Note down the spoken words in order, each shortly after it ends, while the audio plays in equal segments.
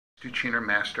Stuchiner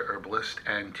Master Herbalist,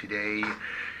 and today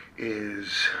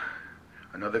is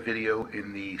another video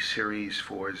in the series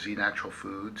for Z Natural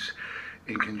Foods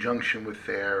in conjunction with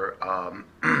their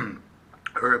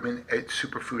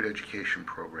Superfood Education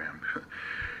Program.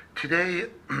 Today,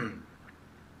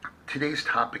 today's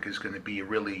topic is going to be a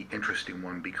really interesting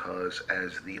one because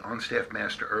as the on-staff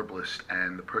Master Herbalist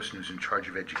and the person who's in charge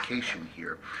of education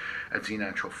here at Z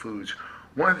Natural Foods,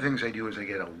 one of the things I do is I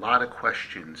get a lot of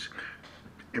questions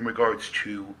in regards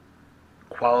to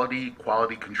quality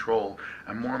control,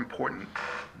 and more important,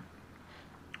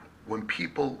 when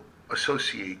people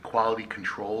associate quality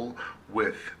control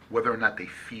with whether or not they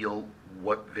feel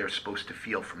what they're supposed to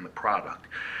feel from the product.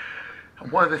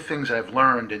 And one of the things I've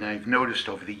learned and I've noticed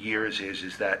over the years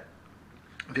is that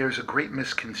there's a great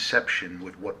misconception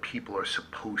with what people are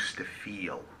supposed to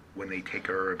feel when they take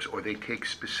herbs, or they take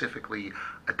specifically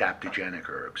adaptogenic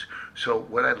herbs. So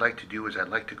what I'd like to do is I'd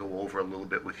like to go over a little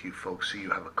bit with you folks so you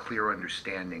have a clear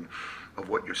understanding of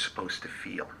what you're supposed to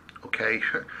feel, okay?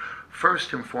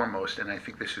 First and foremost, and I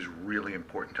think this is really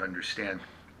important to understand,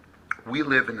 we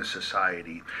live in a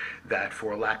society that,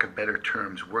 for lack of better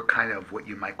terms, we're kind of what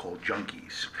you might call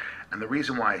junkies. And the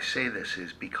reason why I say this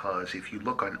is because if you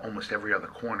look on almost every other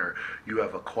corner, you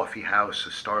have a coffee house, a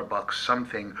Starbucks,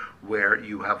 something where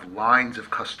you have lines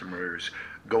of customers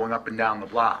going up and down the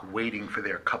block waiting for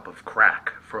their cup of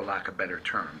crack, for lack of better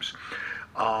terms.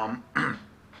 And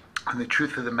the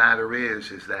truth of the matter is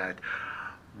that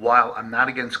while I'm not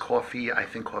against coffee, I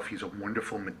think coffee is a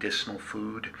wonderful medicinal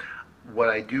food. What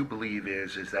I do believe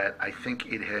is that I think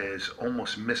it has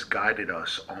almost misguided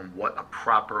us on what a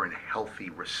proper and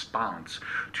healthy response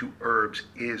to herbs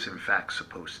is in fact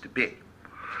supposed to be.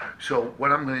 So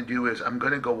what I'm going to do is I'm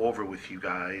going to go over with you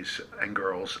guys and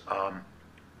girls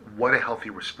what a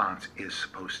healthy response is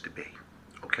supposed to be.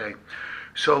 Okay?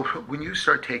 So when you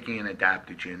start taking an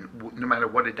adaptogen, no matter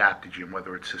what adaptogen,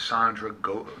 whether it's Sasandra,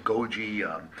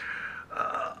 goji,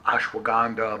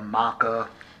 ashwagandha, maca,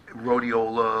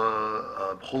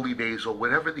 rhodiola, holy basil,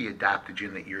 whatever the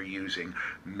adaptogen that you're using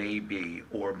may be,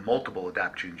 or multiple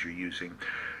adaptogens you're using,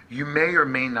 you may or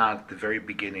may not at the very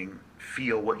beginning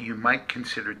feel what you might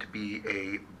consider to be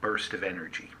a burst of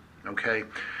energy. Okay?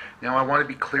 Now I want to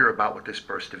be clear about what this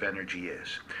burst of energy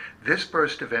is. This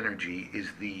burst of energy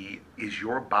is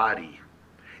your body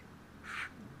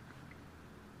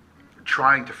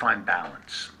trying to find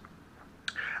balance.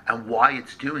 And why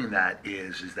it's doing that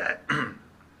is that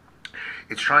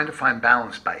it's trying to find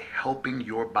balance by helping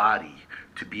your body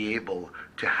to be able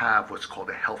to have what's called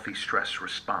a healthy stress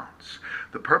response.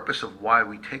 The purpose of why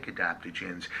we take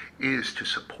adaptogens is to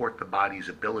support the body's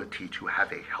ability to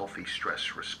have a healthy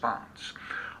stress response.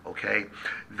 Okay?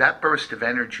 That burst of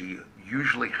energy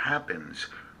usually happens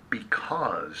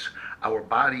because our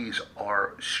bodies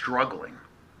are struggling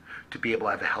to be able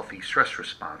to have a healthy stress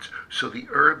response. So the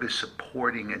herb is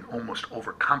supporting and almost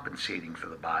overcompensating for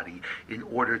the body in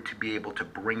order to be able to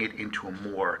bring it into a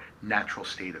more natural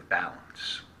state of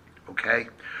balance. Okay?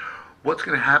 What's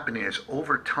going to happen is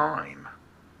over time,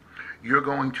 you're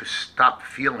going to stop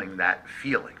feeling that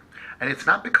feeling. And it's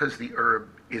not because the herb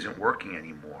isn't working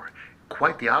anymore.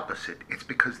 Quite the opposite. It's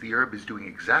because the herb is doing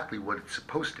exactly what it's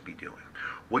supposed to be doing.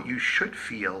 What you should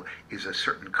feel is a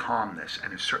certain calmness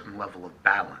and a certain level of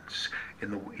balance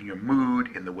in your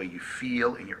mood, in the way you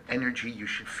feel, in your energy. You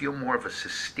should feel more of a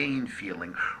sustained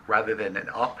feeling rather than an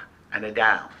up and a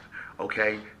down.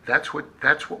 Okay? That's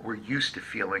what we're used to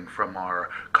feeling from our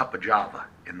cup of java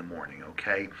in the morning,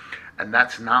 okay? And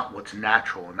that's not what's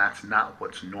natural, and that's not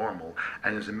what's normal.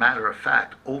 And as a matter of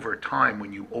fact, over time,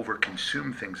 when you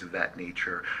overconsume things of that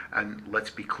nature, and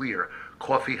let's be clear,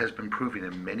 coffee has been proven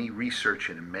in many research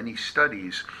and in many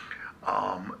studies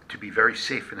to be very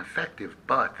safe and effective,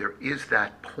 but there is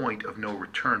that point of no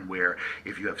return where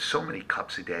if you have so many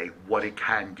cups a day, what it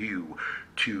can do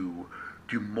to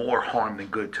do more harm than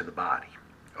good to the body.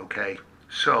 Okay?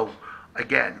 So,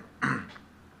 again,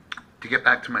 to get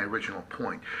back to my original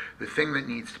point, the thing that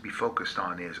needs to be focused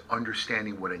on is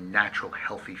understanding what a natural,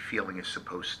 healthy feeling is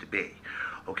supposed to be.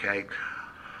 Okay?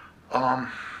 I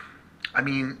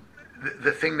mean,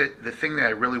 the thing that I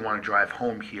really want to drive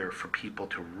home here for people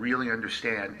to really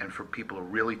understand and for people to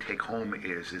really take home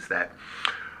is that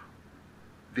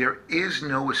there is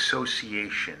no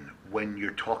association when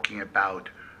you're talking about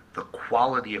the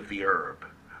quality of the herb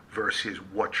versus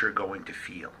what you're going to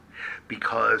feel.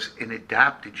 Because an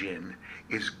adaptogen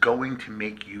is going to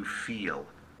make you feel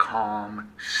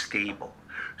calm, stable.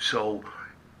 So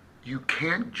you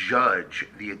can't judge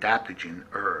the adaptogen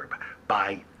herb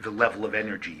by the level of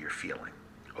energy you're feeling.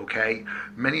 Okay?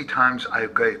 Many times I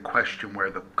get a question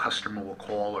where the customer will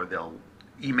call or they'll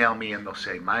email me and they'll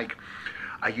say, Mike,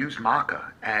 I used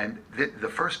maca, and the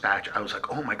first batch, I was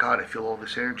like, oh my God, I feel all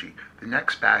this energy. The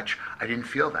next batch, I didn't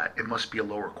feel that. It must be a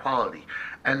lower quality.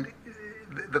 And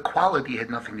the quality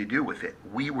had nothing to do with it.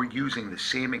 We were using the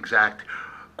same exact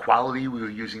quality. We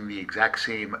were using the exact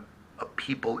same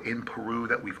people in Peru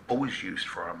that we've always used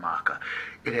for our maca.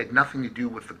 It had nothing to do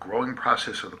with the growing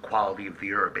process or the quality of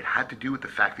the herb. It had to do with the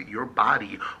fact that your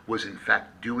body was in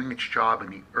fact doing its job,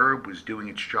 and the herb was doing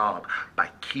its job by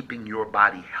keeping your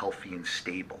body healthy and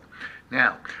stable.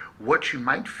 Now, what you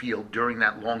might feel during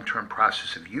that long-term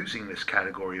process of using this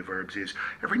category of herbs is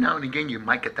every now and again you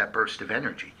might get that burst of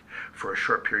energy for a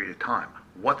short period of time.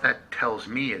 What that tells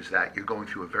me is that you're going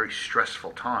through a very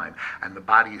stressful time, and the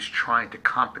body is trying to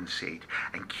compensate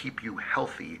and keep you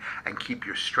healthy and keep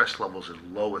your stress levels as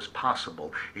low as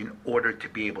possible in order to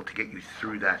be able to get you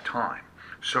through that time.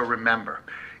 So remember,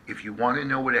 if you want to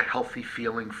know what a healthy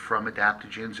feeling from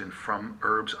adaptogens and from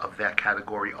herbs of that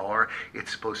category are,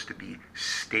 it's supposed to be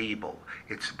stable.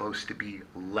 It's supposed to be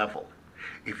level.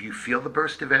 If you feel the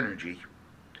burst of energy,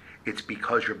 it's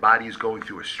because your body is going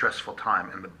through a stressful time,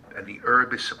 and the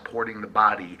herb is supporting the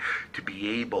body to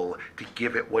be able to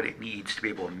give it what it needs to be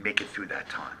able to make it through that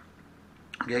time.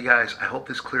 Okay, guys, I hope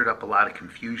this cleared up a lot of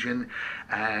confusion,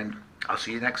 and I'll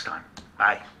see you next time.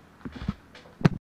 Bye.